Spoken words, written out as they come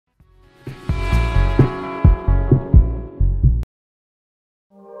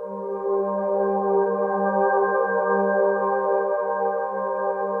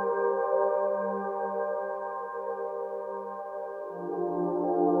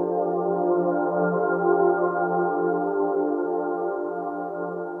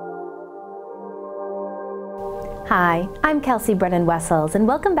Hi, I'm Kelsea Brennan-Wessels, and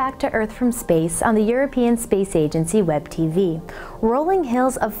welcome back to Earth from Space on the European Space Agency Web-TV. Rolling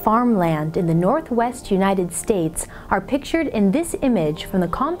hills of farmland in the northwest United States are pictured in this image from the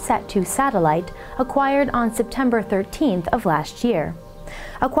COMSAT-2 satellite acquired on September 13th of last year.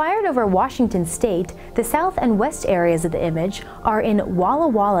 Acquired over Washington State, the south and west areas of the image are in Walla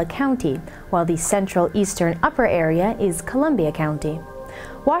Walla County, while the central eastern upper area is Columbia County.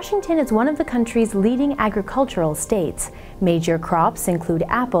 Washington is one of the country's leading agricultural states. Major crops include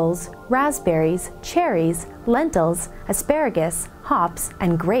apples, raspberries, cherries, lentils, asparagus, hops,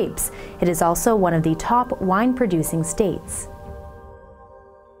 and grapes. It is also one of the top wine-producing states.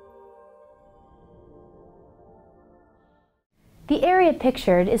 The area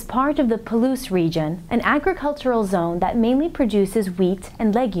pictured is part of the Palouse region, an agricultural zone that mainly produces wheat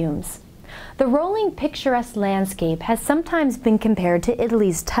and legumes. The rolling, picturesque landscape has sometimes been compared to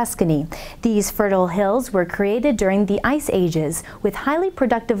Italy's Tuscany. These fertile hills were created during the Ice Ages, with highly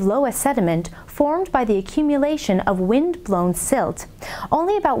productive loess sediment formed by the accumulation of wind-blown silt.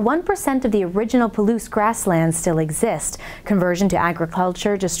 Only about 1% of the original Palouse grasslands still exist. Conversion to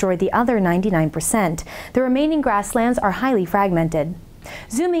agriculture destroyed the other 99%. The remaining grasslands are highly fragmented.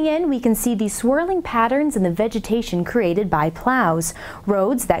 Zooming in, we can see the swirling patterns in the vegetation created by plows.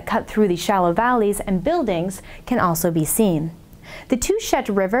 Roads that cut through the shallow valleys and buildings can also be seen. The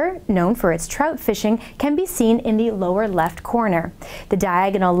Touchette River, known for its trout fishing, can be seen in the lower left corner. The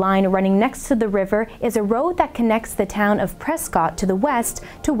diagonal line running next to the river is a road that connects the town of Prescott to the west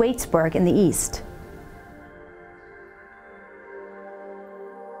to Waitsburg in the east.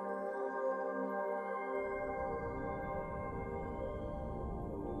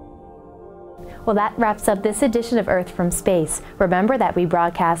 Well, that wraps up this edition of Earth from Space. Remember that we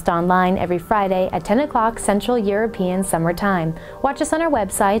broadcast online every Friday at 10 o'clock Central European Summer Time. Watch us on our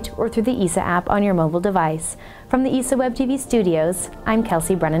website or through the ESA app on your mobile device. From the ESA Web-TV studios, I'm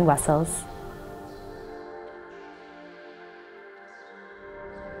Kelsea Brennan-Wessels.